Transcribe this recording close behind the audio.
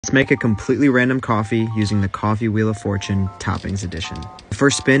Let's make a completely random coffee using the Coffee Wheel of Fortune Toppings Edition. The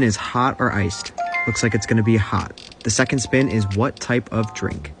first spin is hot or iced. Looks like it's gonna be hot. The second spin is what type of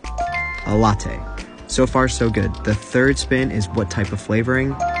drink? A latte. So far, so good. The third spin is what type of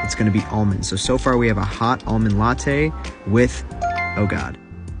flavoring? It's gonna be almond. So far we have a hot almond latte with, oh God,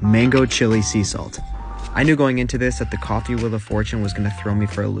 mango chili sea salt. I knew going into this that the Coffee Wheel of Fortune was gonna throw me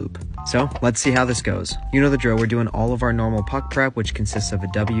for a loop. So let's see how this goes. You know the drill, we're doing all of our normal puck prep, which consists of a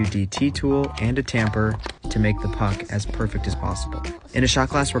WD-T tool and a tamper to make the puck as perfect as possible. In a shot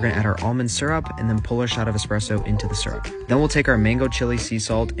glass, we're gonna add our almond syrup and then pull a shot of espresso into the syrup. Then we'll take our mango chili sea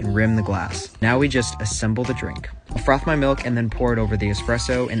salt and rim the glass. Now we just assemble the drink. I'll froth my milk and then pour it over the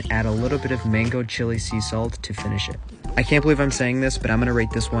espresso and add a little bit of mango chili sea salt to finish it. I can't believe I'm saying this, but I'm gonna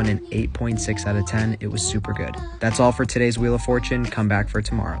rate this one an 8.6 out of 10. It was super good. That's all for today's Wheel of Fortune. Come back for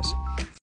tomorrow's.